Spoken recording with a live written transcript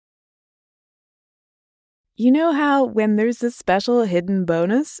You know how when there's a special hidden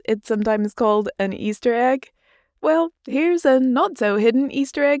bonus, it's sometimes called an Easter egg? Well, here's a not-so-hidden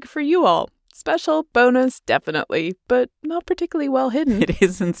Easter egg for you all. Special bonus, definitely, but not particularly well hidden. It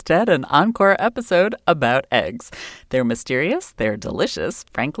is instead an encore episode about eggs. They're mysterious, they're delicious,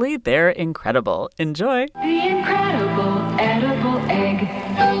 frankly, they're incredible. Enjoy! The incredible edible egg.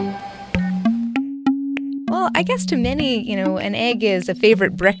 Well, I guess to many, an egg is a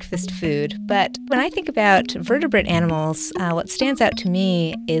favorite breakfast food. But when I think about vertebrate animals, what stands out to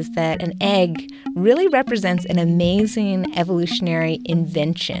me is that an egg really represents an amazing evolutionary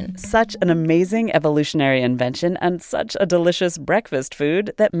invention. Such an amazing evolutionary invention and such a delicious breakfast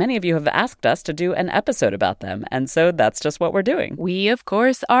food that many of you have asked us to do an episode about them. And so that's just what we're doing. We, of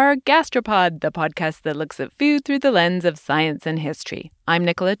course, are Gastropod, the podcast that looks at food through the lens of science and history. I'm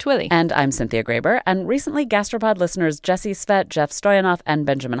Nicola Twilley. And I'm Cynthia Graber. And recently, Gastropod listeners Jesse Svet, Jeff Stoyanoff, and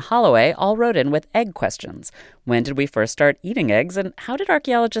Benjamin Holloway all wrote in with egg questions. When did we first start eating eggs, and how did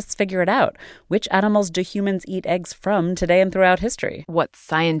archaeologists figure it out? Which animals do humans eat eggs from today and throughout history? What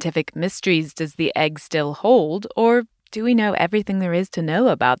scientific mysteries does the egg still hold, or do we know everything there is to know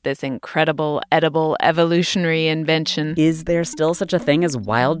about this incredible, edible, evolutionary invention? Is there still such a thing as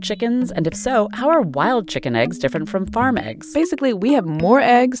wild chickens? And if so, how are wild chicken eggs different from farm eggs? Basically, we have more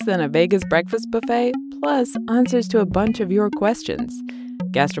eggs than a Vegas breakfast buffet, plus answers to a bunch of your questions.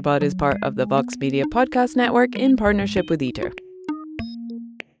 Gastropod is part of the Vox Media Podcast Network in partnership with Eater.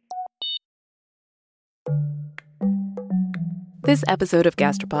 This episode of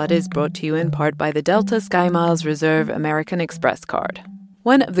Gastropod is brought to you in part by the Delta SkyMiles Reserve American Express card.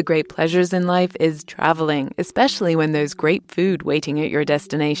 One of the great pleasures in life is traveling, especially when there's great food waiting at your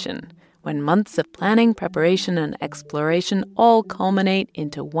destination. When months of planning, preparation, and exploration all culminate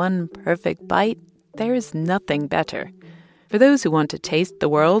into one perfect bite, there's nothing better. For those who want to taste the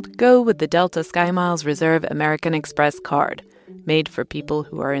world, go with the Delta SkyMiles Reserve American Express card. Made for people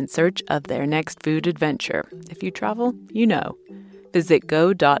who are in search of their next food adventure. If you travel, you know. Visit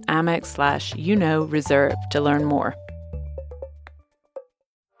go.amex/reserve to learn more.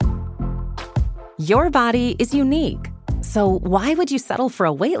 Your body is unique. So why would you settle for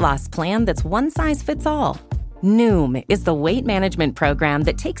a weight loss plan that's one size fits all? Noom is the weight management program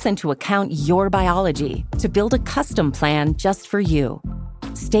that takes into account your biology to build a custom plan just for you.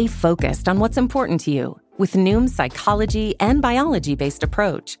 Stay focused on what's important to you with Noom's psychology and biology-based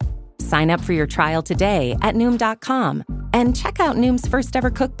approach. Sign up for your trial today at Noom.com and check out Noom's first ever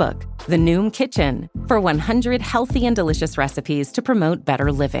cookbook, The Noom Kitchen, for 100 healthy and delicious recipes to promote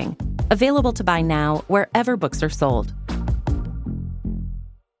better living. Available to buy now wherever books are sold.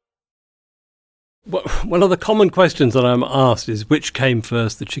 Well, one of the common questions that I'm asked is which came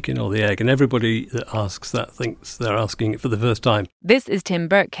first, the chicken or the egg? And everybody that asks that thinks they're asking it for the first time. This is Tim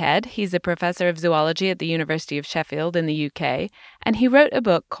Birkhead. He's a professor of zoology at the University of Sheffield in the UK, and he wrote a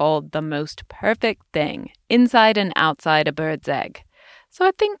book called The Most Perfect Thing, Inside and Outside a Bird's Egg. So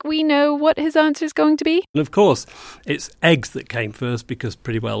I think we know what his answer is going to be. And of course, it's eggs that came first because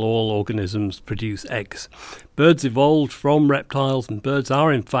pretty well all organisms produce eggs. Birds evolved from reptiles, and birds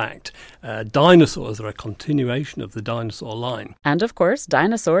are, in fact, dinosaurs are a continuation of the dinosaur line. And of course,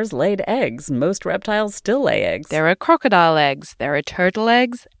 dinosaurs laid eggs. Most reptiles still lay eggs. There are crocodile eggs, there are turtle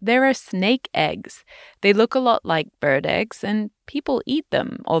eggs, there are snake eggs. They look a lot like bird eggs, and people eat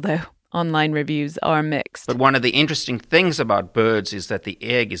them, although online reviews are mixed. But one of the interesting things about birds is that the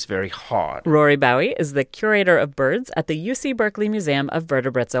egg is very hard. Rory Bowie is the curator of birds at the UC Berkeley Museum of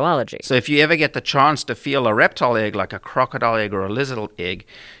Vertebrate Zoology. So if you ever get the chance to feel a reptile egg like a crocodile egg or a lizard egg,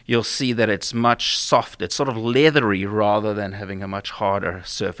 you'll see that it's much softer. It's sort of leathery rather than having a much harder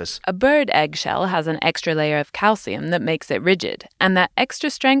surface. A bird eggshell has an extra layer of calcium that makes it rigid, and that extra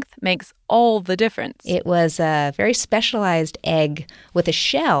strength makes all the difference. It was a very specialized egg with a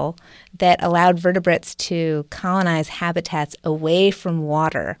shell that allowed vertebrates to colonize habitats away from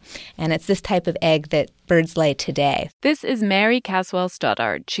water. And it's this type of egg that birds lay today. This is Mary Caswell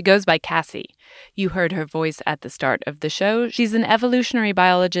Stoddard. She goes by Cassie. You heard her voice at the start of the show. She's an evolutionary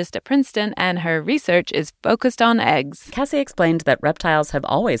biologist at Princeton, and her research is focused on eggs. Cassie explained that reptiles have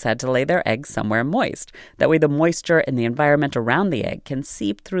always had to lay their eggs somewhere moist. That way the moisture in the environment around the egg can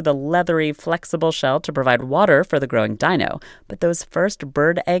seep through the leathery, flexible shell to provide water for the growing dino. But those first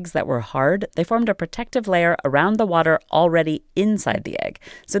bird eggs that were hard, they formed a protective layer around the water already inside the egg.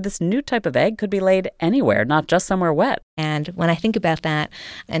 So this new type of egg could be laid anywhere, not just somewhere wet. And when I think about that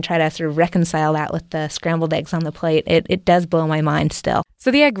and try to sort of reconcile that with the scrambled eggs on the plate, it does blow my mind still. So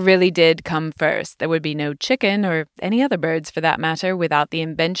the egg really did come first. There would be no chicken, or any other birds for that matter, without the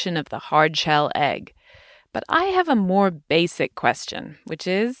invention of the hard shell egg. But I have a more basic question, which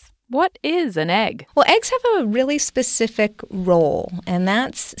is, What is an egg? Well, eggs have a really specific role, and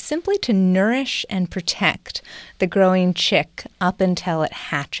that's simply to nourish and protect the growing chick up until it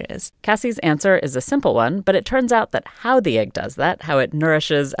hatches. Cassie's answer is a simple one, but it turns out that how the egg does that, how it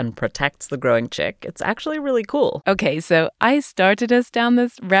nourishes and protects the growing chick, it's actually really cool. Okay, so I started us down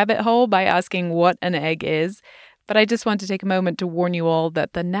this rabbit hole by asking what an egg is, but I just want to take a moment to warn you all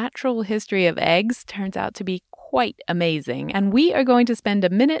that the natural history of eggs turns out to be quite amazing, and we are going to spend a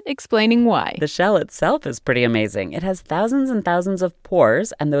minute explaining why. The shell itself is pretty amazing. It has thousands and thousands of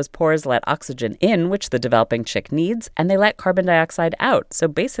pores, and those pores let oxygen in, which the developing chick needs, and they let carbon dioxide out. So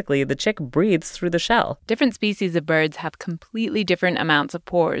basically, the chick breathes through the shell. Different species of birds have completely different amounts of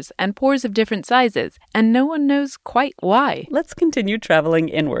pores, and pores of different sizes, and no one knows quite why. Let's continue traveling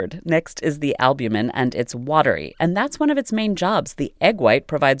inward. Next is the albumen, and it's watery, and that's one of its main jobs. The egg white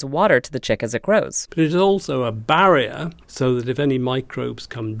provides water to the chick as it grows. But it is also a barrier, so that if any microbes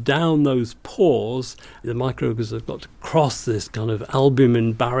come down those pores, the microbes have got to cross this kind of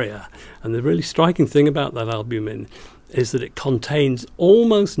albumin barrier. And the really striking thing about that albumin is that it contains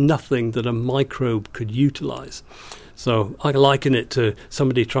almost nothing that a microbe could utilize. So I liken it to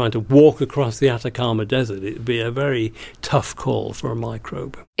somebody trying to walk across the Atacama Desert. It would be a very tough call for a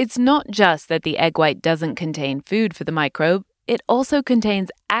microbe. It's not just that the egg white doesn't contain food for the microbe. It also contains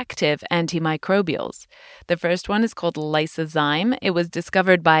active antimicrobials. The first one is called lysozyme. It was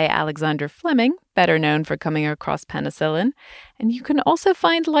discovered by Alexander Fleming, better known for coming across penicillin. And you can also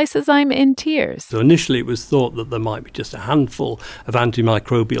find lysozyme in tears. So initially it was thought that there might be just a handful of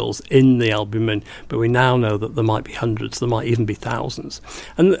antimicrobials in the albumin, but we now know that there might be hundreds, there might even be thousands.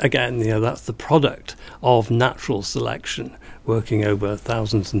 And again, that's the product of natural selection working over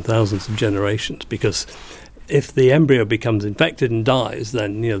thousands and thousands of generations, because if the embryo becomes infected and dies,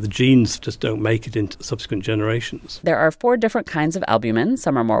 then, the genes just don't make it into subsequent generations. There are 4 different kinds of albumin.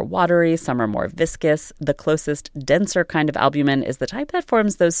 Some are more watery, some are more viscous. The closest, denser kind of albumin is the type that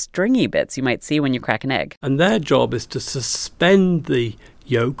forms those stringy bits you might see when you crack an egg. And their job is to suspend the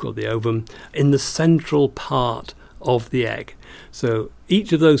yolk or the ovum in the central part of the egg. So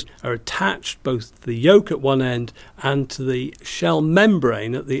each of those are attached, both to the yolk at one end and to the shell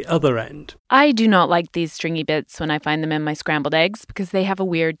membrane at the other end. I do not like these stringy bits when I find them in my scrambled eggs because they have a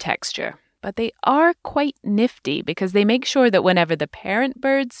weird texture. But they are quite nifty because they make sure that whenever the parent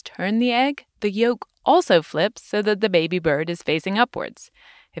birds turn the egg, the yolk also flips so that the baby bird is facing upwards.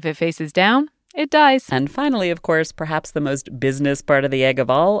 If it faces down, it dies. And finally, of course, perhaps the most business part of the egg of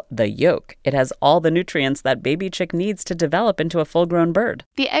all, the yolk. It has all the nutrients that baby chick needs to develop into a full-grown bird.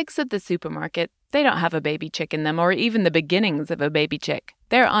 The eggs at the supermarket, they don't have a baby chick in them or even the beginnings of a baby chick.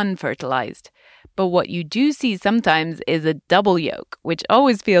 They're unfertilized. But what you do see sometimes is a double yolk, which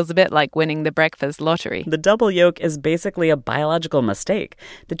always feels a bit like winning the breakfast lottery. The double yolk is basically a biological mistake.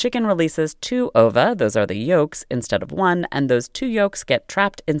 The chicken releases 2 ova, those are the yolks, instead of 1, and those 2 yolks get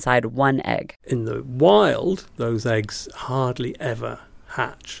trapped inside 1 egg. In the wild, those eggs hardly ever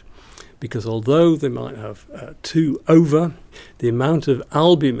hatch, because although they might have 2 ova, the amount of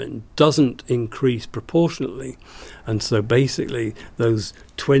albumin doesn't increase proportionately. And so basically those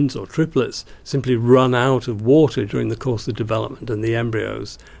twins or triplets simply run out of water during the course of development and the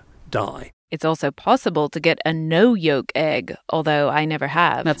embryos die. It's also possible to get a no-yolk egg, although I never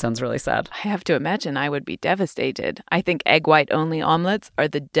have. That sounds really sad. I have to imagine I would be devastated. I think egg white-only omelets are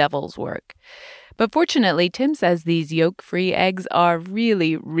the devil's work. But fortunately, Tim says these yolk-free eggs are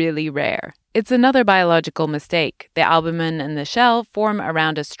really, really rare. It's another biological mistake. The albumin and the shell form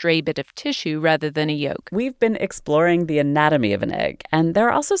around a stray bit of tissue rather than a yolk. We've been exploring the anatomy of an egg, and there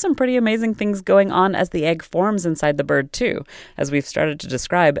are also some pretty amazing things going on as the egg forms inside the bird, too. As we've started to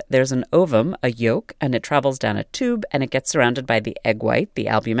describe, there's an ovum, a yolk, and it travels down a tube, and it gets surrounded by the egg white, the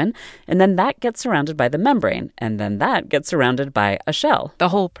albumin, and then that gets surrounded by the membrane, and then that gets surrounded by a shell. The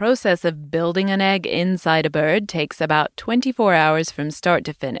whole process of building an egg inside a bird takes about 24 hours from start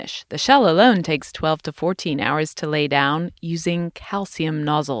to finish. The shell alone takes 12 to 14 hours to lay down using calcium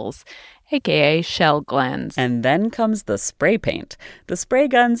nozzles, aka shell glands. And then comes the spray paint. The spray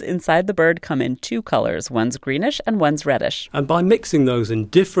guns inside the bird come in 2 colors. One's greenish and one's reddish. And by mixing those in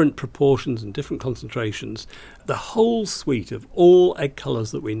different proportions and different concentrations, the whole suite of all egg colors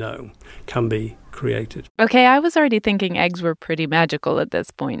that we know can be created. Okay, I was already thinking eggs were pretty magical at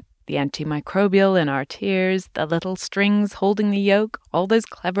this point. The antimicrobial in our tears, the little strings holding the yolk, all those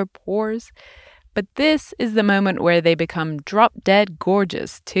clever pores. But this is the moment where they become drop-dead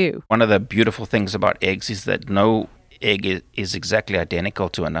gorgeous, too. One of the beautiful things about eggs is that no egg is exactly identical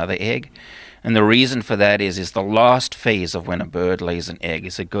to another egg. And the reason for that is the last phase of when a bird lays an egg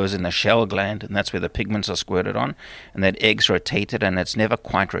is it goes in the shell gland, and that's where the pigments are squirted on, and that egg's rotated, and it's never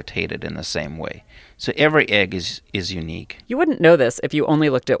quite rotated in the same way. So every egg is unique. You wouldn't know this if you only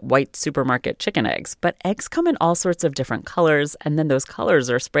looked at white supermarket chicken eggs, but eggs come in all sorts of different colors, and then those colors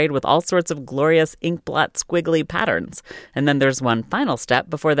are sprayed with all sorts of glorious ink blot squiggly patterns. And then there's one final step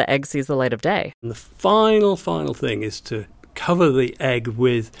before the egg sees the light of day. And the final thing is to cover the egg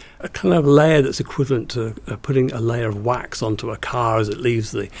with a kind of layer that's equivalent to putting a layer of wax onto a car as it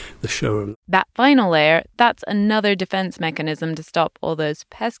leaves the showroom. That final layer, that's another defense mechanism to stop all those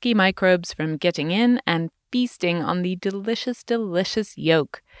pesky microbes from getting in and feasting on the delicious, delicious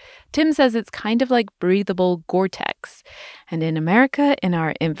yolk. Tim says it's kind of like breathable Gore-Tex. And in America, in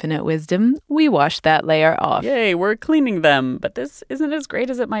our infinite wisdom, we wash that layer off. Yay, we're cleaning them, but this isn't as great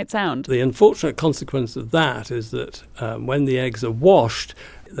as it might sound. The unfortunate consequence of that is that when the eggs are washed,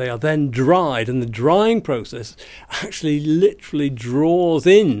 they are then dried, and the drying process actually literally draws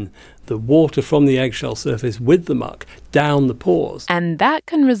in the water from the eggshell surface with the muck down the pores. And that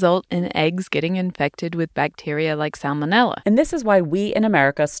can result in eggs getting infected with bacteria like salmonella. And this is why we in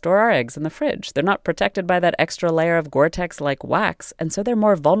America store our eggs in the fridge. They're not protected by that extra layer of Gore-Tex-like wax, and so they're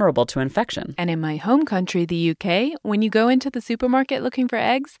more vulnerable to infection. And in my home country, the UK, when you go into the supermarket looking for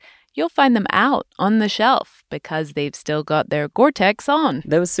eggs, you'll find them out on the shelf because they've still got their Gore-Tex on.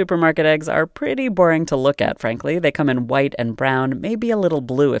 Those supermarket eggs are pretty boring to look at, frankly. They come in white and brown, maybe a little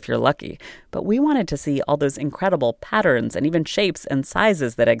blue if you're lucky. But we wanted to see all those incredible patterns and even shapes and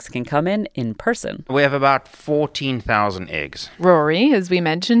sizes that eggs can come in person. We have about 14,000 eggs. Rory, as we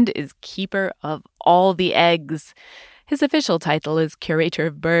mentioned, is keeper of all the eggs. His official title is Curator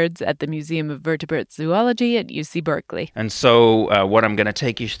of Birds at the Museum of Vertebrate Zoology at UC Berkeley. And so what I'm going to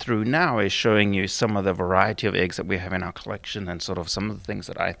take you through now is showing you some of the variety of eggs that we have in our collection and sort of some of the things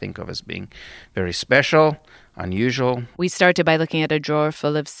that I think of as being very special, unusual. We started by looking at a drawer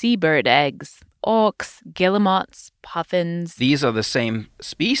full of seabird eggs. Auks, guillemots, puffins. These are the same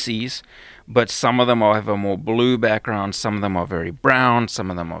species, but some of them have a more blue background, some of them are very brown, some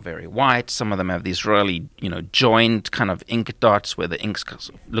of them are very white, some of them have these really, joined kind of ink dots where the ink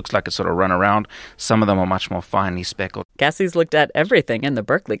looks like it's sort of run around. Some of them are much more finely speckled. Cassie's looked at everything in the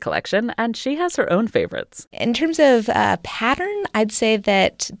Berkeley collection, and she has her own favorites. In terms of pattern, I'd say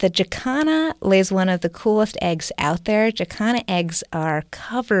that the jacana lays one of the coolest eggs out there. Jacana eggs are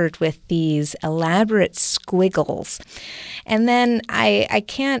covered with these elaborate squiggles. And then I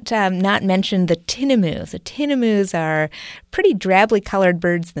can't not mention the tinamou. The tinamous are pretty drably colored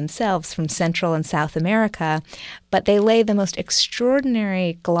birds themselves from Central and South America, but they lay the most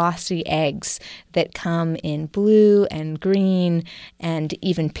extraordinary glossy eggs that come in blue and green and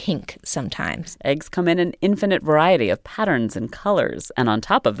even pink sometimes. Eggs come in an infinite variety of patterns and colors, and on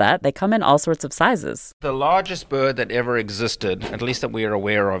top of that, they come in all sorts of sizes. The largest bird that ever existed, at least that we are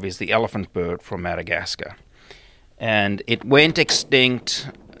aware of, is the elephant bird from Madagascar. And it went extinct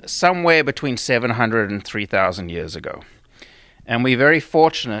somewhere between 700 and 3,000 years ago. And we're very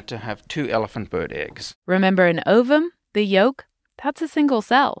fortunate to have 2 elephant bird eggs. Remember an ovum, the yolk? That's a single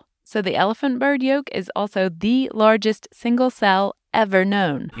cell. So the elephant bird yolk is also the largest single cell ever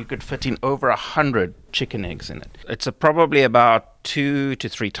known. You could fit in over 100 chicken eggs in it. It's probably about 2 to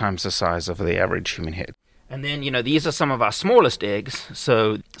 3 times the size of the average human head. And then, these are some of our smallest eggs.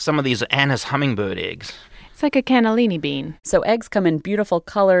 So some of these are Anna's hummingbird eggs. It's like a cannellini bean. So eggs come in beautiful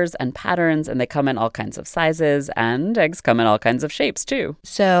colors and patterns, and they come in all kinds of sizes, and eggs come in all kinds of shapes, too.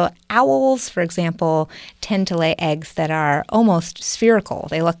 So owls, for example, tend to lay eggs that are almost spherical.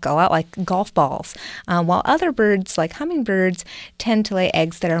 They look a lot like golf balls, while other birds, like hummingbirds, tend to lay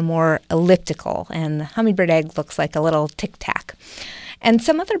eggs that are more elliptical, and the hummingbird egg looks like a little tic-tac. And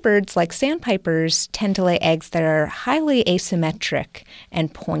some other birds, like sandpipers, tend to lay eggs that are highly asymmetric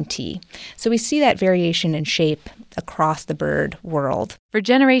and pointy. So we see that variation in shape across the bird world. For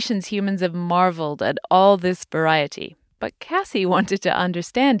generations, humans have marveled at all this variety. But Cassie wanted to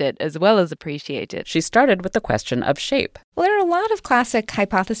understand it as well as appreciate it. She started with the question of shape. Well, there are a lot of classic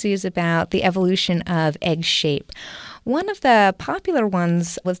hypotheses about the evolution of egg shape. One of the popular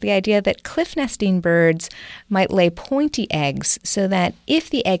ones was the idea that cliff nesting birds might lay pointy eggs so that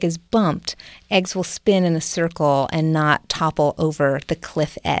if the egg is bumped, eggs will spin in a circle and not topple over the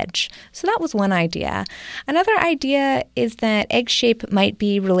cliff edge. So that was one idea. Another idea is that egg shape might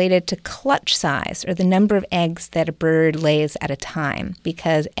be related to clutch size, or the number of eggs that a bird lays at a time,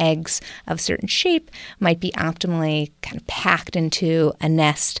 because eggs of certain shape might be optimally kind of packed into a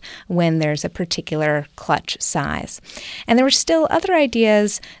nest when there's a particular clutch size. And there were still other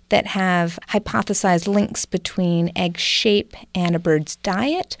ideas that have hypothesized links between egg shape and a bird's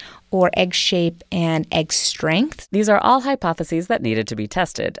diet, or egg shape and egg strength. These are all hypotheses that needed to be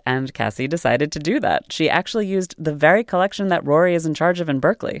tested, and Cassie decided to do that. She actually used the very collection that Rory is in charge of in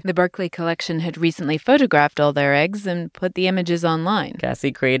Berkeley. The Berkeley collection had recently photographed all their eggs and put the images online.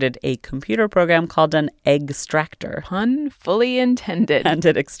 Cassie created a computer program called an egg-stractor. Pun fully intended. And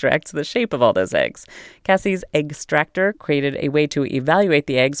it extracts the shape of all those eggs. Cassie's egg-stractor created a way to evaluate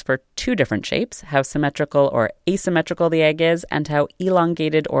the eggs for two different shapes, how symmetrical or asymmetrical the egg is, and how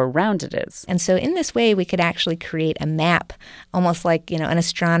elongated or round it is. And so in this way, we could actually create a map, almost like, an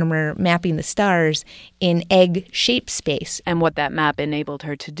astronomer mapping the stars in egg shape space. And what that map enabled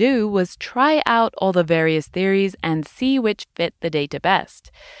her to do was try out all the various theories and see which fit the data best.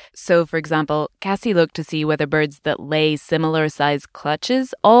 So, for example, Cassie looked to see whether birds that lay similar-sized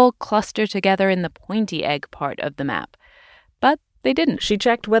clutches all cluster together in the pointy egg part of the map. But they didn't. She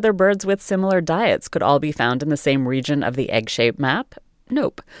checked whether birds with similar diets could all be found in the same region of the egg-shaped map.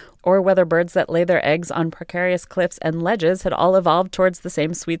 Nope. Or whether birds that lay their eggs on precarious cliffs and ledges had all evolved towards the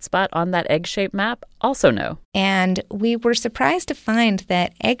same sweet spot on that egg-shaped map. Also no. And we were surprised to find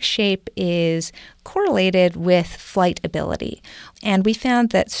that egg shape is correlated with flight ability. And we found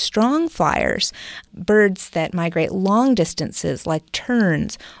that strong flyers, birds that migrate long distances like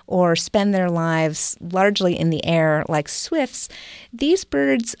terns or spend their lives largely in the air like swifts, these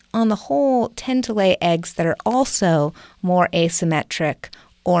birds on the whole tend to lay eggs that are also more asymmetric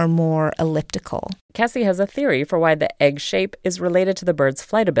or more elliptical. Cassie has a theory for why the egg shape is related to the bird's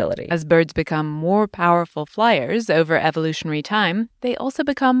flight ability. As birds become more powerful flyers over evolutionary time, they also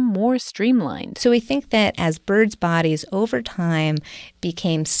become more streamlined. So we think that as birds' bodies over time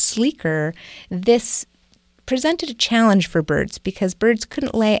became sleeker, this presented a challenge for birds because birds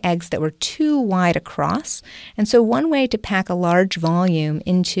couldn't lay eggs that were too wide across. And so one way to pack a large volume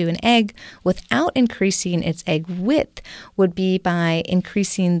into an egg without increasing its egg width would be by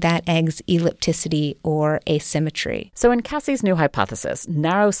increasing that egg's ellipticity or asymmetry. So in Cassie's new hypothesis,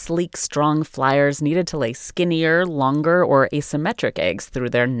 narrow, sleek, strong flyers needed to lay skinnier, longer, or asymmetric eggs through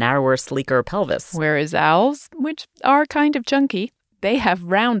their narrower, sleeker pelvis. Whereas owls, which are kind of chunky, they have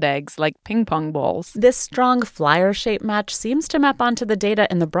round eggs like ping pong balls. This strong flyer shape match seems to map onto the data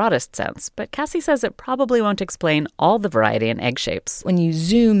in the broadest sense, but Cassie says it probably won't explain all the variety in egg shapes. When you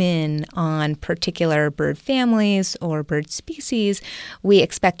zoom in on particular bird families or bird species, we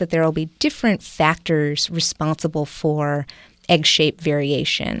expect that there will be different factors responsible for egg shape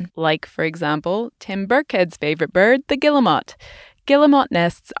variation. Like, for example, Tim Burkhead's favorite bird, the guillemot. Guillemot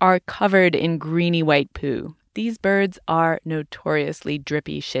nests are covered in greeny white poo. These birds are notoriously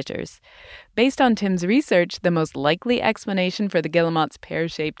drippy shitters. Based on Tim's research, the most likely explanation for the guillemot's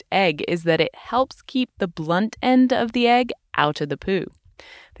pear-shaped egg is that it helps keep the blunt end of the egg out of the poo.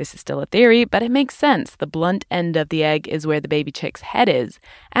 This is still a theory, but it makes sense. The blunt end of the egg is where the baby chick's head is,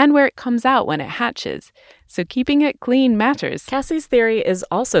 and where it comes out when it hatches. So keeping it clean matters. Cassie's theory is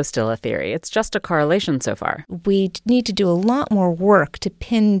also still a theory. It's just a correlation so far. We need to do a lot more work to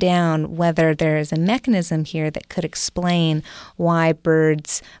pin down whether there is a mechanism here that could explain why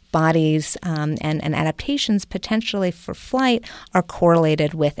birds' bodies and adaptations potentially for flight are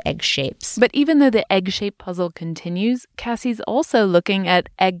correlated with egg shapes. But even though the egg shape puzzle continues, Cassie's also looking at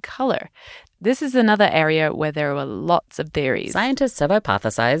egg color. This is another area where there are lots of theories. Scientists have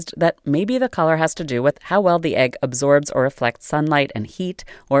hypothesized that maybe the color has to do with how well the egg absorbs or reflects sunlight and heat,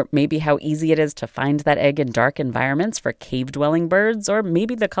 or maybe how easy it is to find that egg in dark environments for cave-dwelling birds, or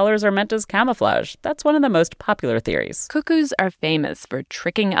maybe the colors are meant as camouflage. That's one of the most popular theories. Cuckoos are famous for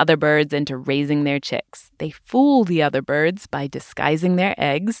tricking other birds into raising their chicks. They fool the other birds by disguising their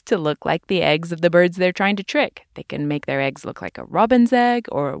eggs to look like the eggs of the birds they're trying to trick. They can make their eggs look like a robin's egg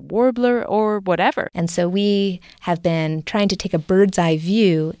or a warbler or whatever. And so we have been trying to take a bird's eye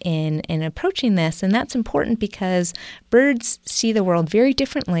view in approaching this, and that's important because birds see the world very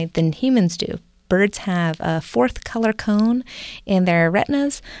differently than humans do. Birds have a fourth color cone in their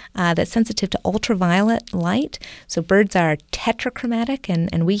retinas that's sensitive to ultraviolet light. So birds are tetrachromatic,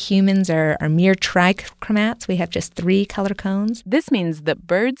 and we humans are mere trichromats. We have just 3 color cones. This means that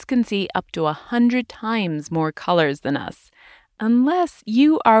birds can see up to 100 times more colors than us. Unless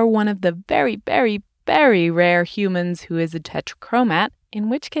you are one of the very, very, very rare humans who is a tetrachromat,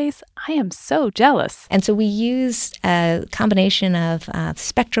 in which case I am so jealous. And so we use a combination of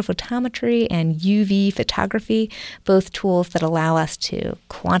spectrophotometry and UV photography, both tools that allow us to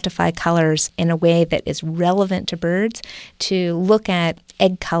quantify colors in a way that is relevant to birds, to look at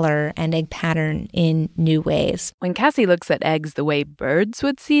egg color and egg pattern in new ways. When Cassie looks at eggs the way birds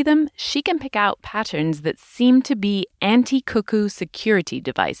would see them, she can pick out patterns that seem to be anti-cuckoo security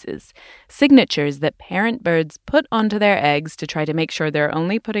devices, signatures that parent birds put onto their eggs to try to make sure they're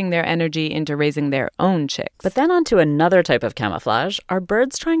only putting their energy into raising their own chicks. But then onto another type of camouflage. Are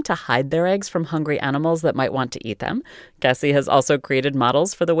birds trying to hide their eggs from hungry animals that might want to eat them? Cassie has also created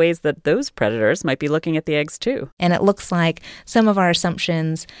models for the ways that those predators might be looking at the eggs too. And it looks like some of our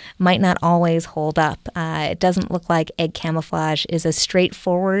assumptions might not always hold up. It doesn't look like egg camouflage is as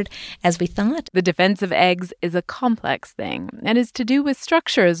straightforward as we thought. The defense of eggs is a complex thing and is to do with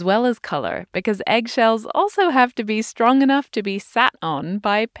structure as well as color, because eggshells also have to be strong enough to be sat on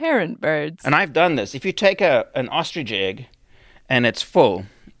by parent birds. And I've done this. If you take an ostrich egg and it's full,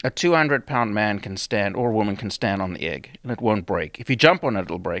 a 200-pound man can stand, or woman can stand on the egg, and it won't break. If you jump on it,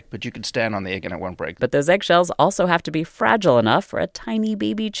 it'll break, but you can stand on the egg and it won't break. But those eggshells also have to be fragile enough for a tiny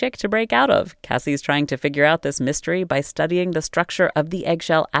baby chick to break out of. Cassie's trying to figure out this mystery by studying the structure of the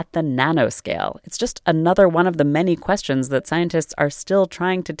eggshell at the nanoscale. It's just another one of the many questions that scientists are still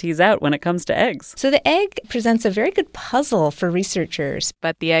trying to tease out when it comes to eggs. So the egg presents a very good puzzle for researchers.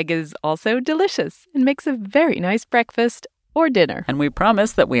 But the egg is also delicious and makes a very nice breakfast or dinner. And we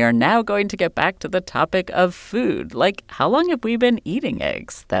promise that we are now going to get back to the topic of food. Like, how long have we been eating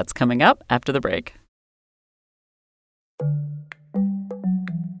eggs? That's coming up after the break.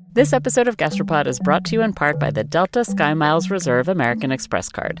 This episode of Gastropod is brought to you in part by the Delta SkyMiles Reserve American Express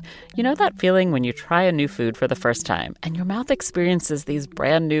card. You know that feeling when you try a new food for the first time and your mouth experiences these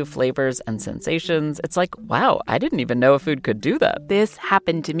brand new flavors and sensations? It's like, wow, I didn't even know a food could do that. This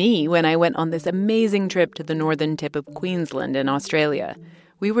happened to me when I went on this amazing trip to the northern tip of Queensland in Australia.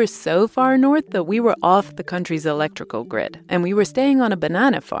 We were so far north that we were off the country's electrical grid, and we were staying on a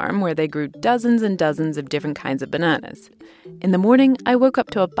banana farm where they grew dozens and dozens of different kinds of bananas. In the morning, I woke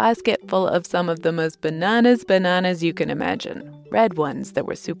up to a basket full of some of the most bananas you can imagine. Red ones that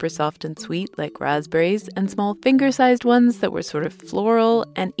were super soft and sweet like raspberries, and small finger-sized ones that were sort of floral,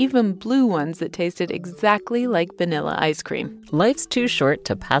 and even blue ones that tasted exactly like vanilla ice cream. Life's too short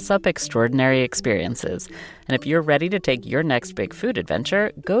to pass up extraordinary experiences. And if you're ready to take your next big food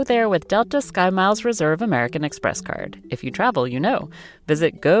adventure, go there with Delta SkyMiles Reserve American Express card. If you travel, you know.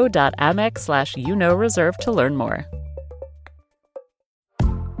 Visit go.amex/reserve to learn more.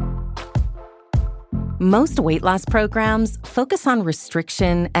 Most weight loss programs focus on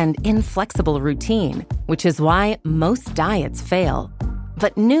restriction and inflexible routine, which is why most diets fail.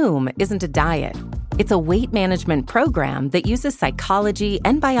 But Noom isn't a diet. It's a weight management program that uses psychology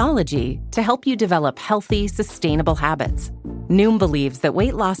and biology to help you develop healthy, sustainable habits. Noom believes that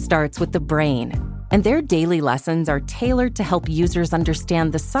weight loss starts with the brain, and their daily lessons are tailored to help users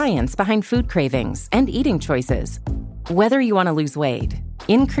understand the science behind food cravings and eating choices. Whether you want to lose weight,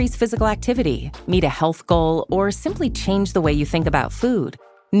 increase physical activity, meet a health goal, or simply change the way you think about food,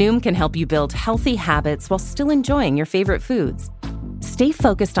 Noom can help you build healthy habits while still enjoying your favorite foods. Stay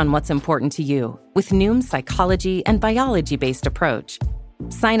focused on what's important to you with Noom's psychology and biology-based approach.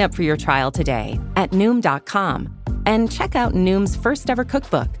 Sign up for your trial today at Noom.com and check out Noom's first ever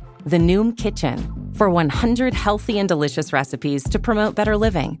cookbook, The Noom Kitchen, for 100 healthy and delicious recipes to promote better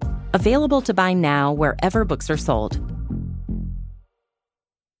living. Available to buy now wherever books are sold.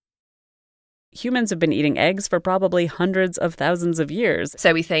 Humans have been eating eggs for probably hundreds of thousands of years.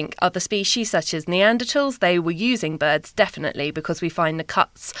 So we think other species such as Neanderthals, they were using birds definitely because we find the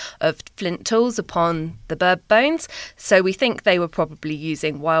cuts of flint tools upon the bird bones. So we think they were probably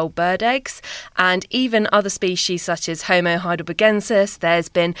using wild bird eggs. And even other species such as Homo heidelbergensis, there's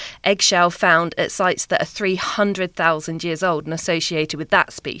been eggshell found at sites that are 300,000 years old and associated with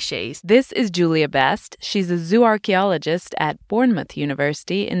that species. This is Julia Best. She's a zooarchaeologist at Bournemouth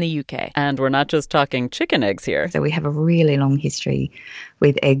University in the UK. And we're not just talking chicken eggs here. So we have a really long history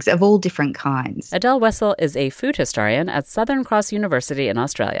with eggs of all different kinds. Adele Wessel is a food historian at Southern Cross University in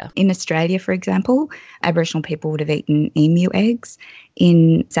Australia. In Australia, for example, Aboriginal people would have eaten emu eggs.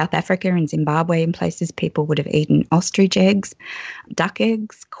 In South Africa and Zimbabwe and places, people would have eaten ostrich eggs, duck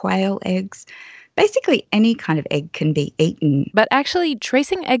eggs, quail eggs. Basically, any kind of egg can be eaten. But actually,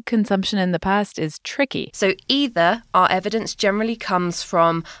 tracing egg consumption in the past is tricky. So either our evidence generally comes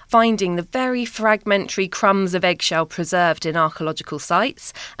from finding the very fragmentary crumbs of eggshell preserved in archaeological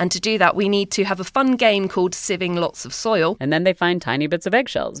sites, and to do that we need to have a fun game called sieving lots of soil. And then they find tiny bits of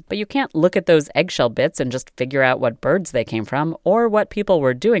eggshells, but you can't look at those eggshell bits and just figure out what birds they came from or what people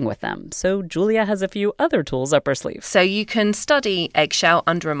were doing with them. So Julia has a few other tools up her sleeve. So you can study eggshell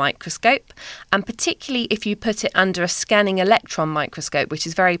under a microscope and particularly if you put it under a scanning electron microscope, which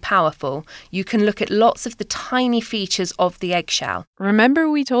is very powerful, you can look at lots of the tiny features of the eggshell. Remember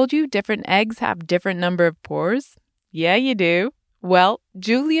we told you different eggs have different number of pores? Yeah, you do. Well,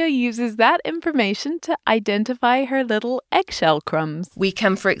 Julia uses that information to identify her little eggshell crumbs. We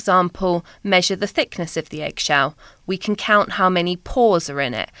can, for example, measure the thickness of the eggshell. We can count how many pores are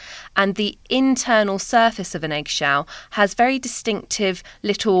in it. And the internal surface of an eggshell has very distinctive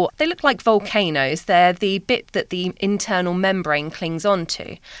they look like volcanoes. They're the bit that the internal membrane clings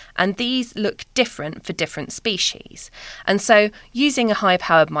onto. And these look different for different species. And so using a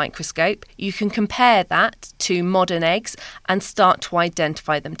high-powered microscope, you can compare that to modern eggs and start to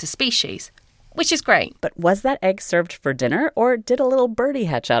identify them to species, which is great. But was that egg served for dinner, or did a little birdie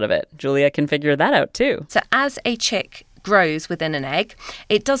hatch out of it? Julia can figure that out too. So as a chick grows within an egg,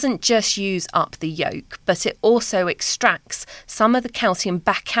 it doesn't just use up the yolk, but it also extracts some of the calcium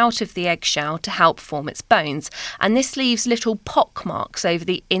back out of the eggshell to help form its bones. And this leaves little pock marks over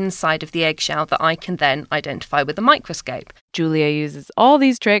the inside of the eggshell that I can then identify with a microscope. Julia uses all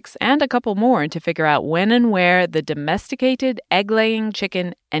these tricks and a couple more to figure out when and where the domesticated egg-laying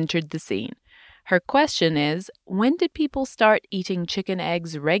chicken entered the scene. Her question is, when did people start eating chicken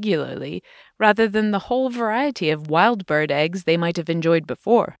eggs regularly rather than the whole variety of wild bird eggs they might have enjoyed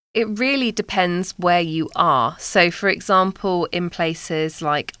before? It really depends where you are. So, for example, in places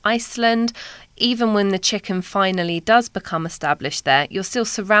like Iceland, even when the chicken finally does become established there, you're still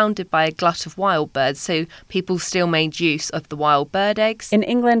surrounded by a glut of wild birds, so people still made use of the wild bird eggs. In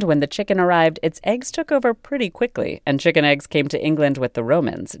England, when the chicken arrived, its eggs took over pretty quickly, and chicken eggs came to England with the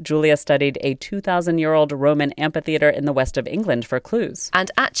Romans. Julia studied a 2,000-year-old Roman amphitheatre in the west of England for clues.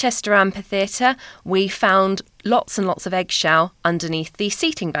 And at Chester Amphitheatre, we found lots and lots of eggshell underneath the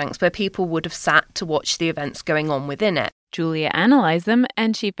seating banks where people would have sat to watch the events going on within it. Julia analyzed them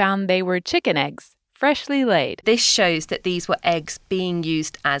and she found they were chicken eggs, freshly laid. This shows that these were eggs being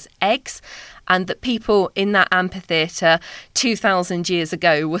used as eggs, and that people in that amphitheatre 2,000 years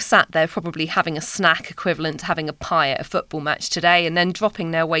ago were sat there probably having a snack equivalent to having a pie at a football match today and then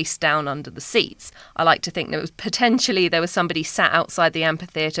dropping their waist down under the seats. I like to think there was somebody sat outside the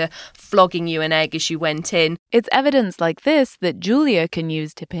amphitheatre flogging you an egg as you went in. It's evidence like this that Julia can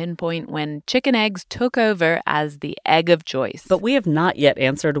use to pinpoint when chicken eggs took over as the egg of choice. But we have not yet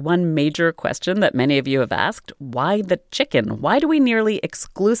answered one major question that many of you have asked. Why the chicken? Why do we nearly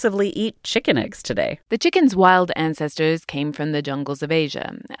exclusively eat chicken eggs today? The chicken's wild ancestors came from the jungles of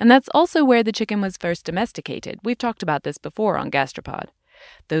Asia, and that's also where the chicken was first domesticated. We've talked about this before on Gastropod.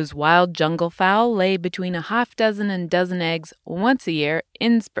 Those wild jungle fowl lay between a half dozen and dozen eggs once a year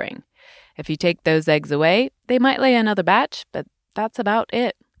in spring. If you take those eggs away, they might lay another batch, but that's about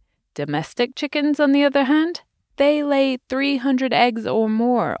it. Domestic chickens, on the other hand, they lay 300 eggs or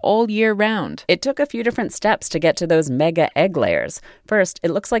more all year round. It took a few different steps to get to those mega egg layers. First,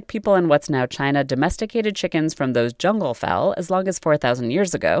 it looks like people in what's now China domesticated chickens from those jungle fowl as long as 4,000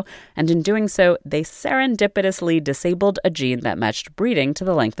 years ago, and in doing so, they serendipitously disabled a gene that matched breeding to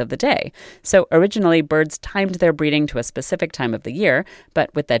the length of the day. So originally, birds timed their breeding to a specific time of the year,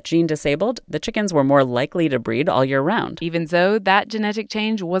 but with that gene disabled, the chickens were more likely to breed all year round. Even so, that genetic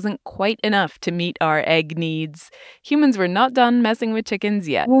change wasn't quite enough to meet our egg needs. Humans were not done messing with chickens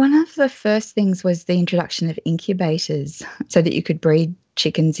yet. One of the first things was the introduction of incubators so that you could breed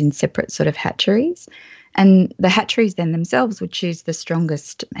chickens in separate sort of hatcheries. And the hatcheries then themselves would choose the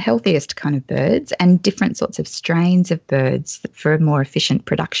strongest, healthiest kind of birds and different sorts of strains of birds for a more efficient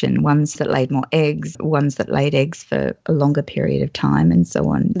production, ones that laid more eggs, ones that laid eggs for a longer period of time, and so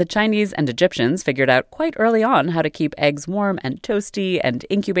on. The Chinese and Egyptians figured out quite early on how to keep eggs warm and toasty and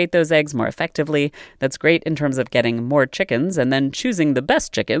incubate those eggs more effectively. That's great in terms of getting more chickens and then choosing the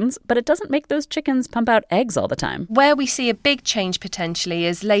best chickens, but it doesn't make those chickens pump out eggs all the time. Where we see a big change potentially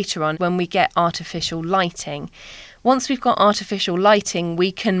is later on when we get artificial lighting. Once we've got artificial lighting,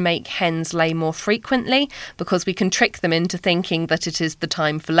 we can make hens lay more frequently because we can trick them into thinking that it is the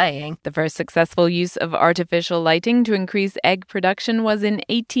time for laying. The first successful use of artificial lighting to increase egg production was in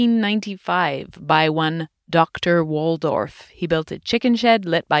 1895 by one Dr. Waldorf. He built a chicken shed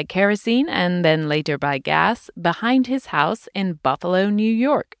lit by kerosene and then later by gas behind his house in Buffalo, New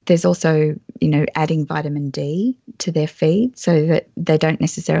York. There's also, adding vitamin D to their feed so that they don't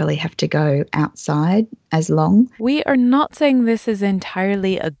necessarily have to go outside as long. We are not saying this is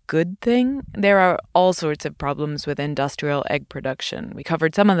entirely a good thing. There are all sorts of problems with industrial egg production. We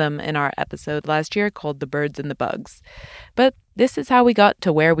covered some of them in our episode last year called The Birds and the Bugs. But this is how we got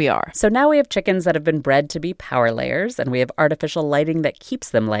to where we are. So now we have chickens that have been bred to be power layers, and we have artificial lighting that keeps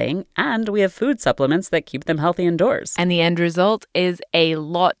them laying, and we have food supplements that keep them healthy indoors. And the end result is a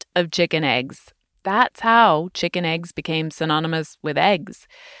lot of chicken eggs. That's how chicken eggs became synonymous with eggs.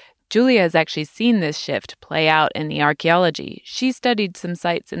 Julia has actually seen this shift play out in the archaeology. She studied some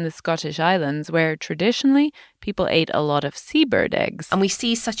sites in the Scottish Islands where traditionally people ate a lot of seabird eggs. And we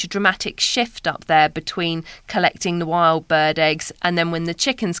see such a dramatic shift up there between collecting the wild bird eggs and then when the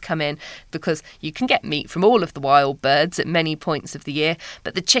chickens come in, because you can get meat from all of the wild birds at many points of the year,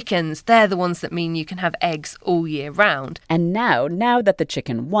 but the chickens, they're the ones that mean you can have eggs all year round. And now that the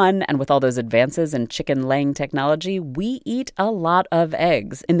chicken won, and with all those advances in chicken-laying technology, we eat a lot of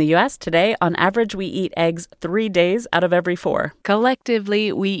eggs. In the U.S. today, on average, we eat eggs 3 days out of every 4.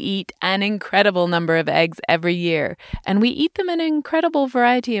 Collectively, we eat an incredible number of eggs every year, and we eat them in an incredible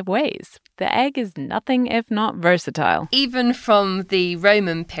variety of ways. The egg is nothing if not versatile. Even from the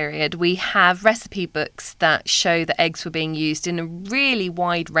Roman period, we have recipe books that show that eggs were being used in a really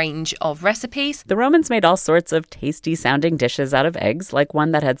wide range of recipes. The Romans made all sorts of tasty-sounding dishes out of eggs, like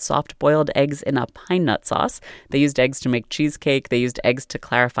one that had soft-boiled eggs in a pine nut sauce. They used eggs to make cheesecake. They used eggs to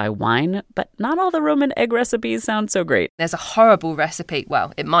clarify wine. But not all the Roman egg recipes sound so great. There's a horrible recipe,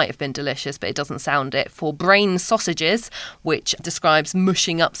 well, it might have been delicious, but it doesn't sound it, for brain sausages, which describes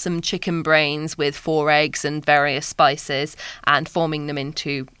mushing up some chicken brains with 4 eggs and various spices and forming them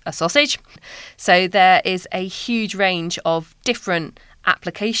into a sausage. So there is a huge range of different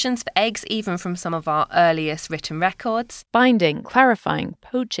applications for eggs, even from some of our earliest written records. Binding, clarifying,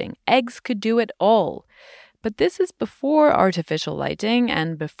 poaching, eggs could do it all. But this is before artificial lighting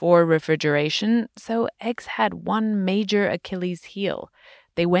and before refrigeration, so eggs had one major Achilles heel.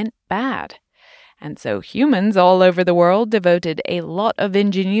 They went bad. And so humans all over the world devoted a lot of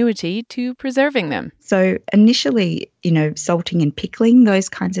ingenuity to preserving them. So initially, salting and pickling, those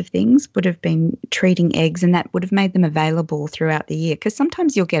kinds of things would have been treating eggs, and that would have made them available throughout the year, because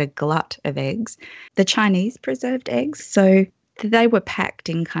sometimes you'll get a glut of eggs. The Chinese preserved eggs, so they were packed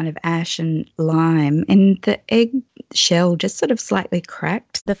in kind of ash and lime, and the egg shell just sort of slightly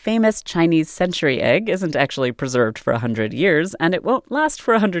cracked. The famous Chinese century egg isn't actually preserved for 100 years, and it won't last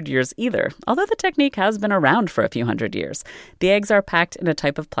for 100 years either, although the technique has been around for a few hundred years. The eggs are packed in a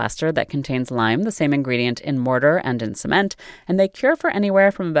type of plaster that contains lime, the same ingredient in mortar and in cement, and they cure for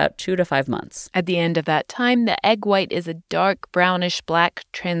anywhere from about 2 to 5 months. At the end of that time, the egg white is a dark brownish-black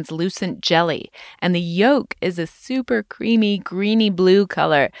translucent jelly, and the yolk is a super creamy greeny blue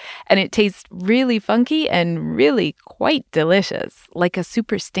color, and it tastes really funky and really quite delicious, like a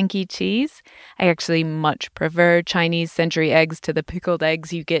super stinky cheese. I actually much prefer Chinese century eggs to the pickled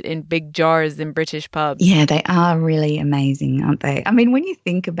eggs you get in big jars in British pubs. Yeah, they are really amazing, aren't they? I mean, when you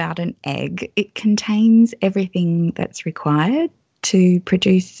think about an egg, it contains everything that's required to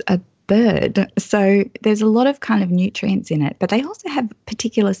produce a bird. So there's a lot of kind of nutrients in it, but they also have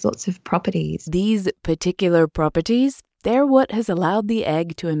particular sorts of properties. These particular properties, they're what has allowed the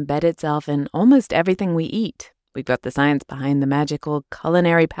egg to embed itself in almost everything we eat. We've got the science behind the magical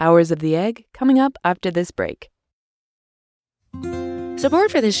culinary powers of the egg coming up after this break.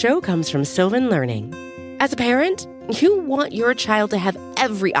 Support for this show comes from Sylvan Learning. As a parent, you want your child to have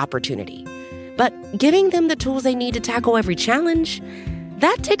every opportunity, but giving them the tools they need to tackle every challenge,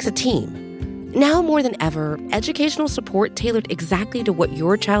 that takes a team. Now more than ever, educational support tailored exactly to what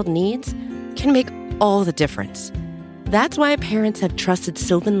your child needs can make all the difference. That's why parents have trusted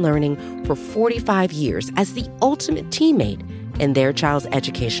Sylvan Learning for 45 years as the ultimate teammate in their child's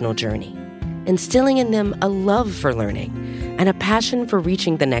educational journey, instilling in them a love for learning and a passion for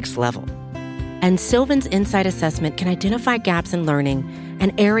reaching the next level. And Sylvan's Insight Assessment can identify gaps in learning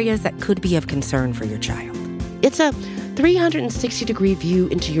and areas that could be of concern for your child. It's a 360-degree view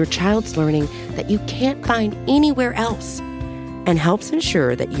into your child's learning that you can't find anywhere else, and helps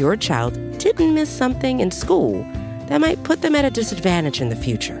ensure that your child didn't miss something in school that might put them at a disadvantage in the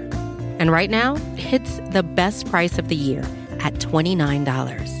future. And right now, it's the best price of the year at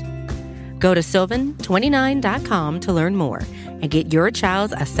 $29. Go to sylvan29.com to learn more and get your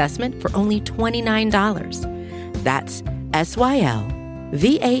child's assessment for only $29. That's SYLVAN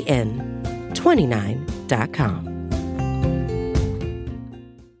 29.com.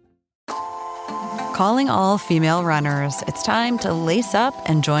 Calling all female runners, it's time to lace up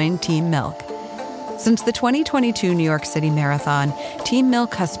and join Team Milk. Since the 2022 New York City Marathon, Team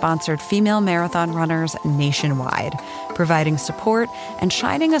Milk has sponsored female marathon runners nationwide, providing support and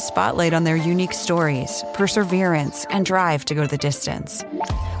shining a spotlight on their unique stories, perseverance, and drive to go the distance.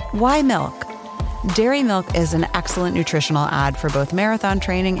 Why milk? Dairy milk is an excellent nutritional add for both marathon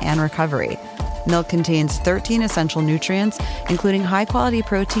training and recovery. Milk contains 13 essential nutrients, including high-quality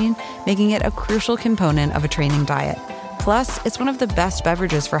protein, making it a crucial component of a training diet. Plus, it's one of the best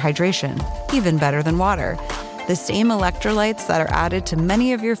beverages for hydration, even better than water. The same electrolytes that are added to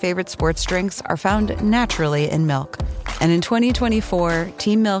many of your favorite sports drinks are found naturally in milk. And in 2024,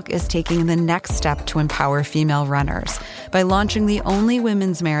 Team Milk is taking the next step to empower female runners by launching the only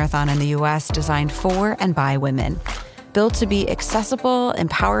women's marathon in the U.S. designed for and by women. Built to be accessible,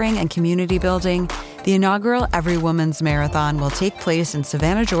 empowering, and community building, the inaugural Every Woman's Marathon will take place in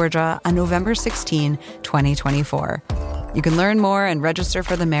Savannah, Georgia on November 16, 2024. You can learn more and register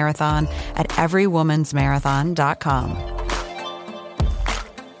for the marathon at everywomansmarathon.com.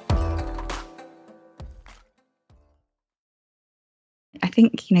 I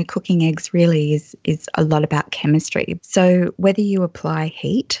think, cooking eggs really is a lot about chemistry. So whether you apply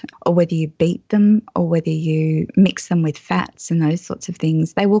heat or whether you beat them or whether you mix them with fats and those sorts of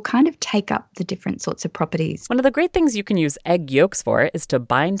things, they will kind of take up the different sorts of properties. One of the great things you can use egg yolks for is to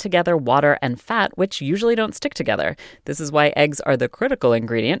bind together water and fat, which usually don't stick together. This is why eggs are the critical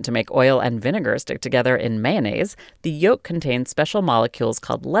ingredient to make oil and vinegar stick together in mayonnaise. The yolk contains special molecules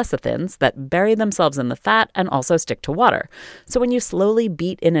called lecithins that bury themselves in the fat and also stick to water. So when you slowly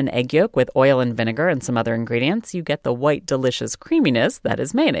beat in an egg yolk with oil and vinegar and some other ingredients, you get the white, delicious creaminess that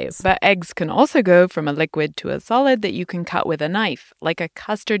is mayonnaise. But eggs can also go from a liquid to a solid that you can cut with a knife, like a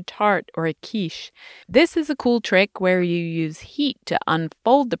custard tart or a quiche. This is a cool trick where you use heat to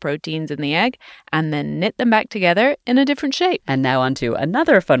unfold the proteins in the egg and then knit them back together in a different shape. And now on to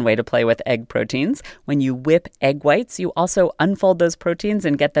another fun way to play with egg proteins. When you whip egg whites, you also unfold those proteins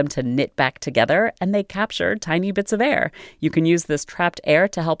and get them to knit back together, and they capture tiny bits of air. You can use this trapped air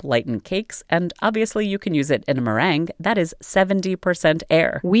to help lighten cakes, and obviously you can use it in a meringue that is 70%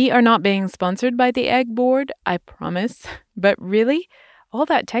 air. We are not being sponsored by the Egg Board, I promise. But really, all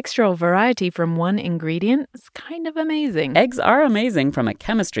that textural variety from one ingredient is kind of amazing. Eggs are amazing from a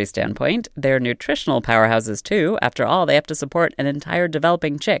chemistry standpoint. They're nutritional powerhouses too. After all, they have to support an entire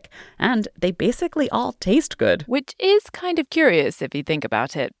developing chick. And they basically all taste good. Which is kind of curious if you think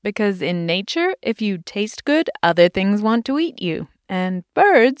about it, because in nature, if you taste good, other things want to eat you. And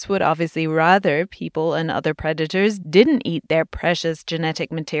birds would obviously rather people and other predators didn't eat their precious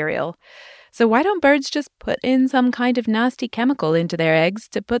genetic material. So why don't birds just put in some kind of nasty chemical into their eggs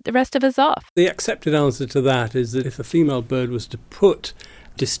to put the rest of us off? The accepted answer to that is that if a female bird was to put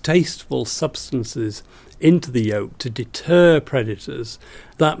distasteful substances into the yolk to deter predators,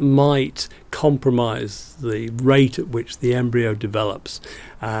 that might compromise the rate at which the embryo develops.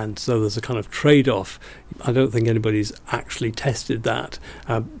 And so there's a kind of trade-off. I don't think anybody's actually tested that,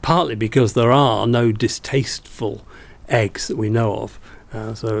 partly because there are no distasteful eggs that we know of.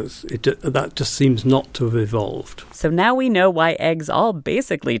 So that just seems not to have evolved. So now we know why eggs all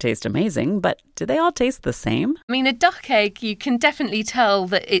basically taste amazing, but do they all taste the same? I mean, a duck egg, you can definitely tell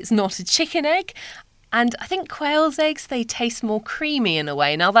that it's not a chicken egg. And I think quail's eggs, they taste more creamy in a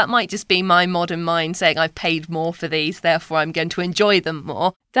way. Now, that might just be my modern mind saying I've paid more for these, therefore I'm going to enjoy them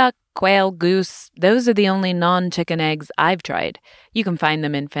more. Duck, quail, goose, those are the only non-chicken eggs I've tried. You can find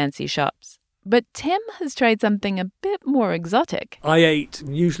them in fancy shops. But Tim has tried something a bit more exotic. I ate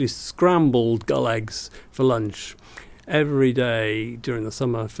usually scrambled gull eggs for lunch every day during the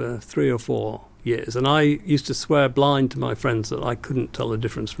summer for 3 or 4 years. And I used to swear blind to my friends that I couldn't tell the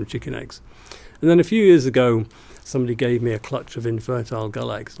difference from chicken eggs. And then a few years ago, somebody gave me a clutch of infertile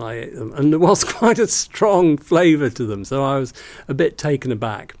gull eggs, and I ate them. And there was quite a strong flavour to them, so I was a bit taken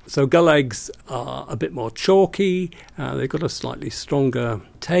aback. So gull eggs are a bit more chalky. They've got a slightly stronger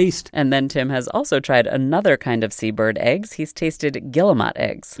taste. And then Tim has also tried another kind of seabird eggs. He's tasted guillemot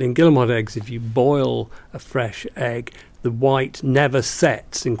eggs. In guillemot eggs, if you boil a fresh egg, the white never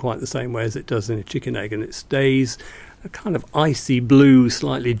sets in quite the same way as it does in a chicken egg, and it stays a kind of icy blue,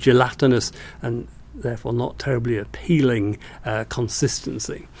 slightly gelatinous, and therefore not terribly appealing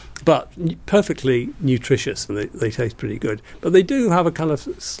consistency. But perfectly nutritious, and they taste pretty good. But they do have a kind of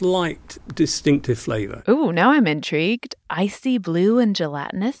slight distinctive flavour. Ooh, now I'm intrigued. Icy blue and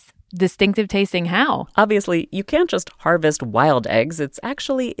gelatinous? Distinctive tasting how? Obviously, you can't just harvest wild eggs. It's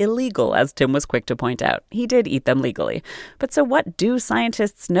actually illegal, as Tim was quick to point out. He did eat them legally. But so what do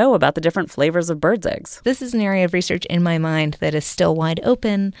scientists know about the different flavors of birds' eggs? This is an area of research in my mind that is still wide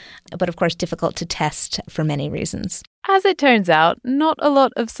open, but of course difficult to test for many reasons. As it turns out, not a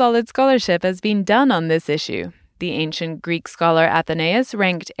lot of solid scholarship has been done on this issue. The ancient Greek scholar Athenaeus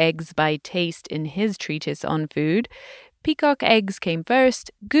ranked eggs by taste in his treatise on food. Peacock eggs came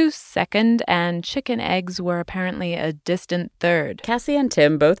first, goose second, and chicken eggs were apparently a distant third. Cassie and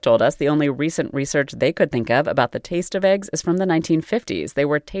Tim both told us the only recent research they could think of about the taste of eggs is from the 1950s. They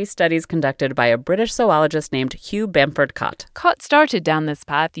were taste studies conducted by a British zoologist named Hugh Bamford Cott. Cott started down this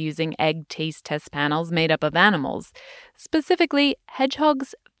path using egg taste test panels made up of animals, specifically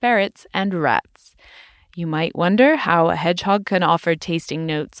hedgehogs, ferrets, and rats. You might wonder how a hedgehog can offer tasting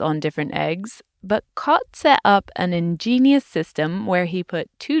notes on different eggs, but Cott set up an ingenious system where he put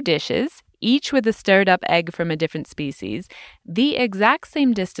 2 dishes, each with a stirred-up egg from a different species, the exact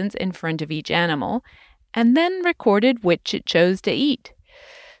same distance in front of each animal, and then recorded which it chose to eat.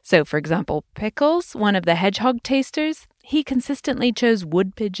 So, for example, Pickles, one of the hedgehog tasters, he consistently chose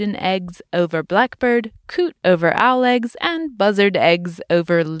wood pigeon eggs over blackbird, coot over owl eggs, and buzzard eggs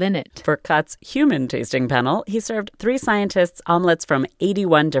over linnet. For Cott's human tasting panel, he served 3 scientists omelets from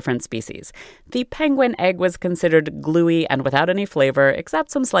 81 different species. The penguin egg was considered gluey and without any flavor, except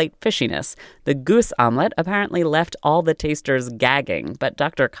some slight fishiness. The goose omelet apparently left all the tasters gagging, but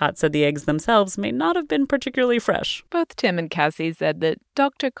Dr. Cott said the eggs themselves may not have been particularly fresh. Both Tim and Cassie said that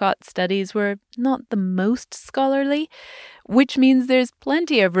Dr. Cott's studies were not the most scholarly, which means there's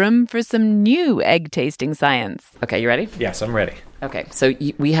plenty of room for some new egg-tasting science. Okay, you ready? Yes, I'm ready. Okay, so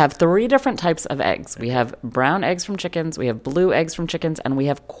we have 3 different types of eggs. We have brown eggs from chickens, we have blue eggs from chickens, and we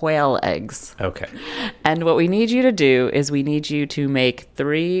have quail eggs. Okay. And what we need you to do is we need you to make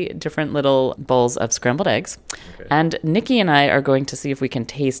 3 different little bowls of scrambled eggs. Okay. And Nikki and I are going to see if we can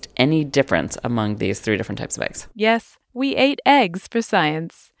taste any difference among these 3 different types of eggs. Yes, we ate eggs for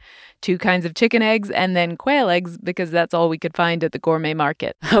science. 2 kinds of chicken eggs and then quail eggs because that's all we could find at the gourmet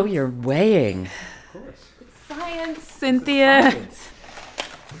market. Oh, you're weighing. Of course. Science, Cynthia. Science.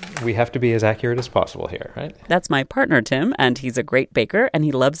 We have to be as accurate as possible here, right? That's my partner, Tim, and he's a great baker, and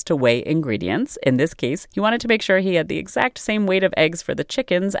he loves to weigh ingredients. In this case, he wanted to make sure he had the exact same weight of eggs for the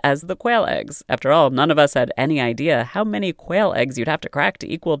chickens as the quail eggs. After all, none of us had any idea how many quail eggs you'd have to crack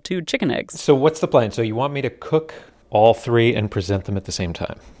to equal 2 chicken eggs. So what's the plan? So you want me to cook all 3 and present them at the same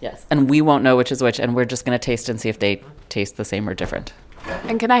time? Yes, and we won't know which is which, and we're just going to taste and see if they taste the same or different.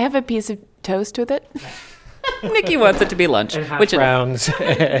 And can I have a piece of toast with it? Nikki wants it to be lunch. And hash browns.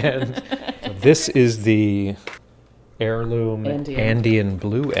 And this is the heirloom Andean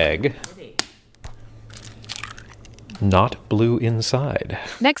blue egg. Not blue inside.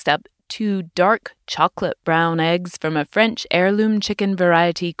 Next up, 2 dark chocolate brown eggs from a French heirloom chicken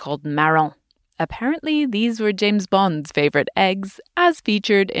variety called Marron. Apparently, these were James Bond's favorite eggs, as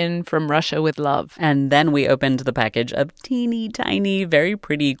featured in From Russia with Love. And then we opened the package of teeny tiny, very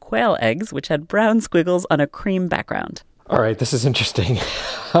pretty quail eggs, which had brown squiggles on a cream background. All right, this is interesting.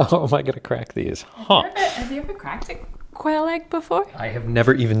 How am I going to crack these? Huh. Have you ever cracked a quail egg before? I have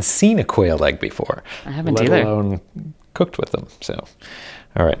never even seen a quail egg before. I haven't let either. Let alone cooked with them. So,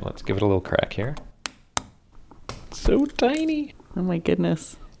 all right, let's give it a little crack here. So tiny. Oh my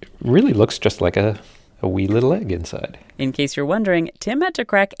goodness. It really looks just like a wee little egg inside. In case you're wondering, Tim had to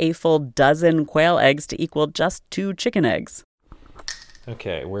crack a full dozen quail eggs to equal just 2 chicken eggs.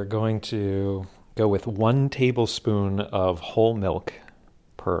 Okay, we're going to go with 1 tablespoon of whole milk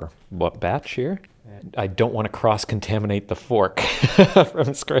per batch here. And I don't want to cross-contaminate the fork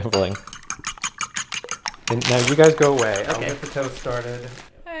from scrambling. And now you guys go away. Okay. I'll get the toast started.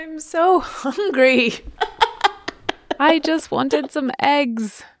 I'm so hungry. I just wanted some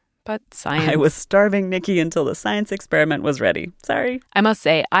eggs. But science. I was starving Nikki until the science experiment was ready. Sorry. I must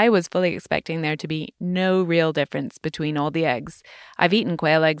say, I was fully expecting there to be no real difference between all the eggs. I've eaten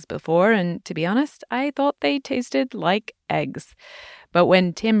quail eggs before, and to be honest, I thought they tasted like eggs. But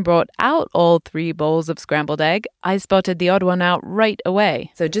when Tim brought out all 3 bowls of scrambled egg, I spotted the odd one out right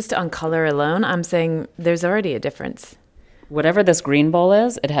away. So just on color alone, I'm saying there's already a difference. Whatever this green bowl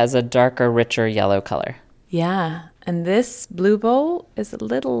is, it has a darker, richer yellow color. Yeah, and this blue bowl is a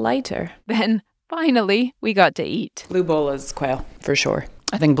little lighter. Then, finally, we got to eat. Blue bowl is quail, for sure.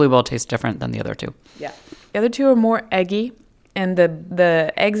 I think blue bowl tastes different than the other 2. Yeah. The other 2 are more eggy, and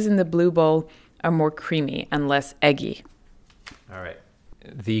the eggs in the blue bowl are more creamy and less eggy. All right.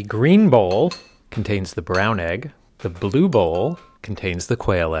 The green bowl contains the brown egg. The blue bowl contains the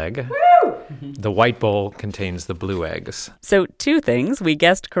quail egg. Woo! The white bowl contains the blue eggs. So 2 things. We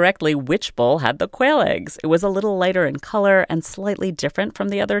guessed correctly which bowl had the quail eggs. It was a little lighter in color and slightly different from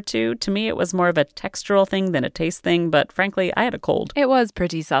the other 2. To me, it was more of a textural thing than a taste thing, but frankly, I had a cold. It was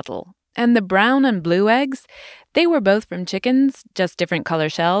pretty subtle. And the brown and blue eggs, they were both from chickens, just different color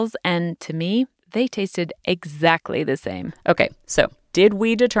shells, and to me, they tasted exactly the same. Okay, so did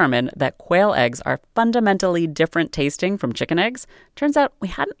we determine that quail eggs are fundamentally different tasting from chicken eggs? Turns out we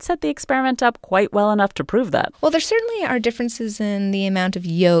hadn't set the experiment up quite well enough to prove that. Well, there certainly are differences in the amount of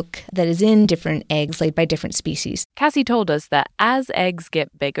yolk that is in different eggs laid by different species. Cassie told us that as eggs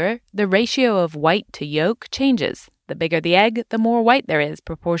get bigger, the ratio of white to yolk changes. The bigger the egg, the more white there is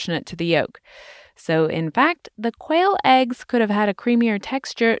proportionate to the yolk. So, in fact, the quail eggs could have had a creamier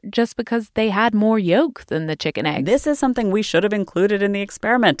texture just because they had more yolk than the chicken eggs. This is something we should have included in the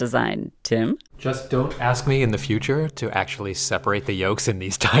experiment design. Tim? Just don't ask me in the future to actually separate the yolks in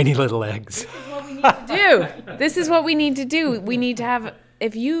these tiny little eggs. This is what we need to do. We need to have,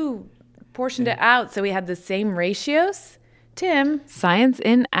 if you portioned it out so we had the same ratios, Tim. Science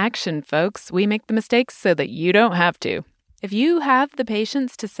in action, folks. We make the mistakes so that you don't have to. If you have the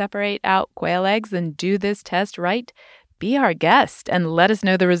patience to separate out quail eggs and do this test right, be our guest and let us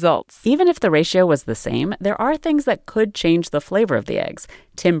know the results. Even if the ratio was the same, there are things that could change the flavor of the eggs.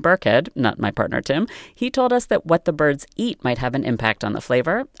 Tim Burkhead, not my partner Tim, he told us that what the birds eat might have an impact on the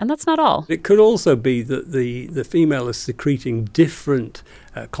flavor, and that's not all. It could also be that the female is secreting different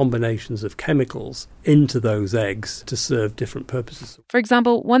combinations of chemicals into those eggs to serve different purposes. For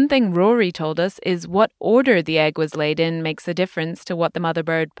example, one thing Rory told us is what order the egg was laid in makes a difference to what the mother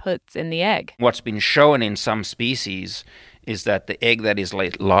bird puts in the egg. What's been shown in some species is that the egg that is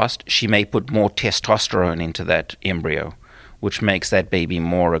laid last, she may put more testosterone into that embryo, which makes that baby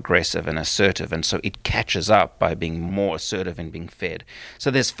more aggressive and assertive, and so it catches up by being more assertive and being fed. So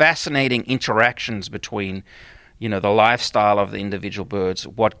there's fascinating interactions between, the lifestyle of the individual birds,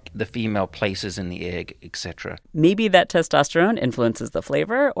 what the female places in the egg, etc. Maybe that testosterone influences the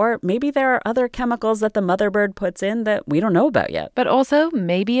flavor, or maybe there are other chemicals that the mother bird puts in that we don't know about yet. But also,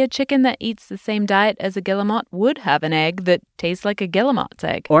 maybe a chicken that eats the same diet as a guillemot would have an egg that tastes like a guillemot's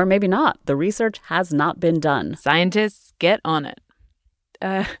egg. Or maybe not. The research has not been done. Scientists, get on it.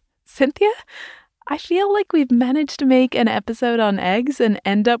 Cynthia? I feel like we've managed to make an episode on eggs and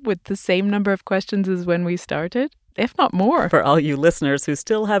end up with the same number of questions as when we started, if not more. For all you listeners who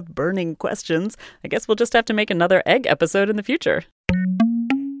still have burning questions, I guess we'll just have to make another egg episode in the future.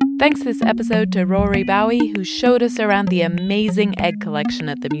 Thanks this episode to Rory Bowie, who showed us around the amazing egg collection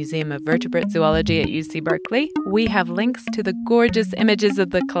at the Museum of Vertebrate Zoology at UC Berkeley. We have links to the gorgeous images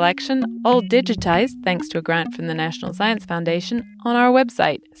of the collection, all digitized thanks to a grant from the National Science Foundation, on our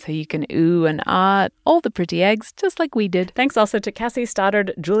website, so you can ooh and ah at all the pretty eggs, just like we did. Thanks also to Cassie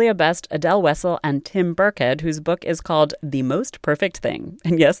Stoddard, Julia Best, Adele Wessel, and Tim Burkhead, whose book is called The Most Perfect Thing.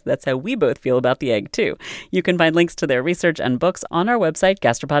 And yes, that's how we both feel about the egg, too. You can find links to their research and books on our website,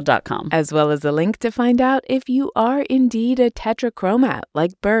 gastropod.com. As well as a link to find out if you are indeed a tetrachromat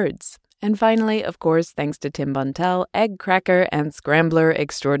like birds. And finally, of course, thanks to Tim Buntel, egg cracker and scrambler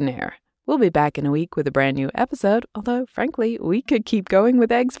extraordinaire. We'll be back in a week with a brand new episode, although, frankly, we could keep going with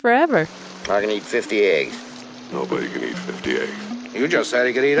eggs forever. I can eat 50 eggs. Nobody can eat 50 eggs. You just said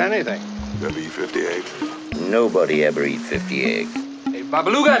he could eat anything. You ever eat 50 eggs? Nobody ever eat 50 eggs. Hey,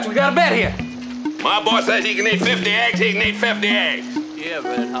 Babaluga, we got a bet here. My boy says he can eat 50 eggs, he can eat 50 eggs. Yeah,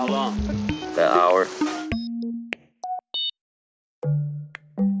 but in how long? The hour.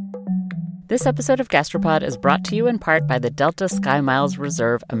 This episode of Gastropod is brought to you in part by the Delta Sky Miles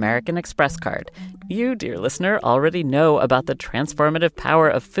Reserve American Express card. You, dear listener, already know about the transformative power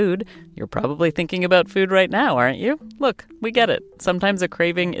of food. You're probably thinking about food right now, aren't you? Look, we get it. Sometimes a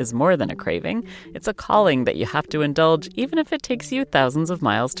craving is more than a craving. It's a calling that you have to indulge, even if it takes you thousands of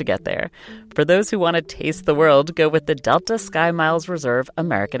miles to get there. For those who want to taste the world, go with the Delta Sky Miles Reserve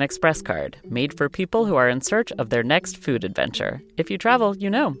American Express card, made for people who are in search of their next food adventure. If you travel, you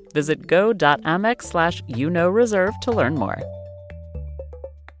know. Visit go.amex/reserve to learn more.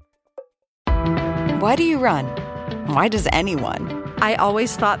 Why do you run? Why does anyone? I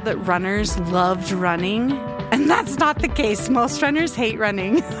always thought that runners loved running, and that's not the case. Most runners hate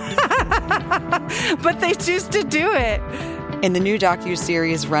running, but they choose to do it. In the new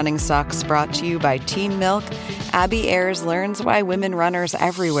docuseries Running Sucks, brought to you by Teen Milk, Abby Ayers learns why women runners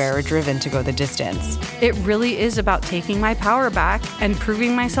everywhere are driven to go the distance. It really is about taking my power back and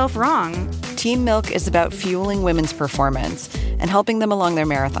proving myself wrong. Teen Milk is about fueling women's performance and helping them along their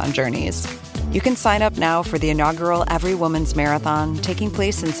marathon journeys. You can sign up now for the inaugural Every Woman's Marathon, taking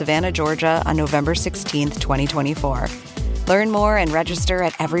place in Savannah, Georgia on November 16th, 2024. Learn more and register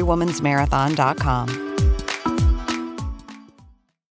at everywomansmarathon.com.